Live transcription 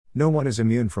No one is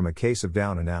immune from a case of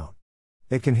down and out.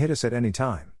 It can hit us at any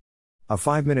time. A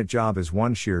 5-minute job is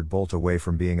one sheared bolt away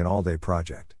from being an all-day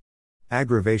project.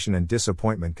 Aggravation and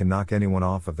disappointment can knock anyone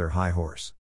off of their high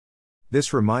horse.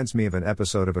 This reminds me of an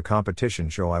episode of a competition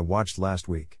show I watched last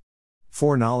week.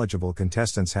 4 knowledgeable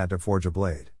contestants had to forge a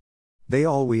blade. They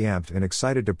all were amped and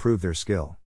excited to prove their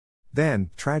skill. Then,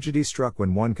 tragedy struck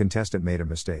when one contestant made a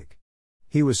mistake.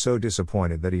 He was so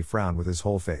disappointed that he frowned with his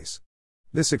whole face.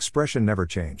 This expression never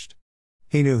changed.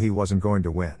 He knew he wasn't going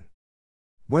to win.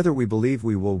 Whether we believe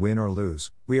we will win or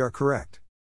lose, we are correct.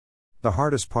 The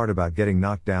hardest part about getting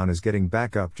knocked down is getting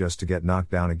back up just to get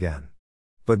knocked down again.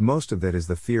 But most of it is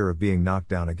the fear of being knocked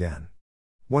down again.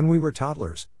 When we were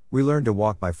toddlers, we learned to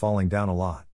walk by falling down a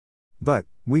lot. But,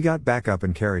 we got back up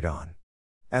and carried on.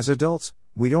 As adults,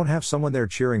 we don't have someone there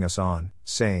cheering us on,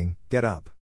 saying, "Get up.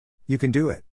 You can do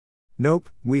it." Nope,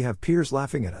 we have peers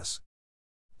laughing at us.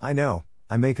 I know,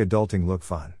 I make adulting look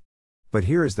fun. But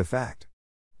here is the fact.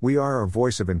 We are a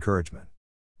voice of encouragement.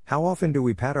 How often do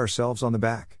we pat ourselves on the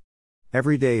back?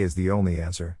 Every day is the only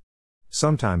answer.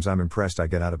 Sometimes I'm impressed I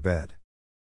get out of bed.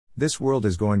 This world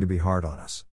is going to be hard on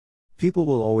us. People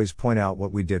will always point out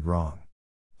what we did wrong.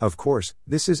 Of course,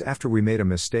 this is after we made a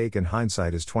mistake and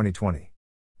hindsight is 20/20.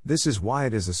 This is why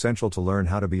it is essential to learn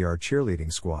how to be our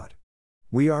cheerleading squad.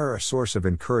 We are a source of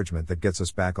encouragement that gets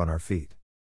us back on our feet.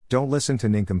 Don't listen to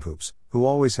nincompoops, who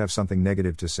always have something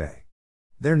negative to say.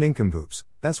 They're nincompoops,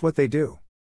 that's what they do.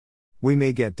 We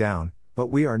may get down, but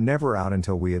we are never out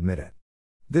until we admit it.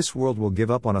 This world will give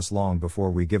up on us long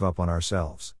before we give up on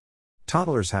ourselves.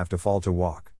 Toddlers have to fall to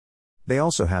walk. They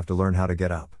also have to learn how to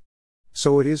get up.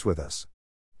 So it is with us.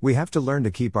 We have to learn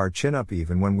to keep our chin up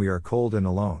even when we are cold and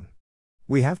alone.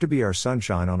 We have to be our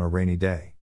sunshine on a rainy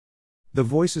day. The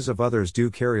voices of others do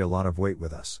carry a lot of weight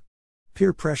with us.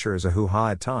 Peer pressure is a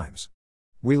hoo-ha at times.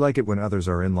 We like it when others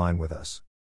are in line with us.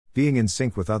 Being in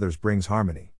sync with others brings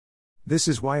harmony. This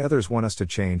is why others want us to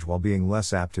change while being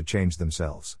less apt to change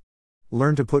themselves.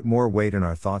 Learn to put more weight in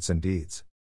our thoughts and deeds.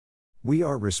 We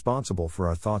are responsible for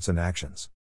our thoughts and actions.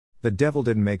 The devil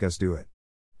didn't make us do it.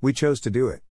 We chose to do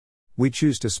it. We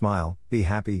choose to smile, be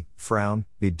happy, frown,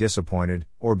 be disappointed,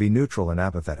 or be neutral and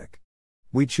apathetic.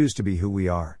 We choose to be who we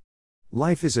are.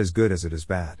 Life is as good as it is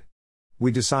bad.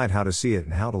 We decide how to see it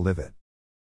and how to live it.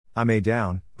 I may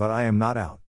down, but I am not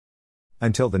out.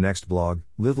 Until the next blog,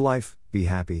 live life, be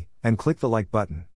happy, and click the like button.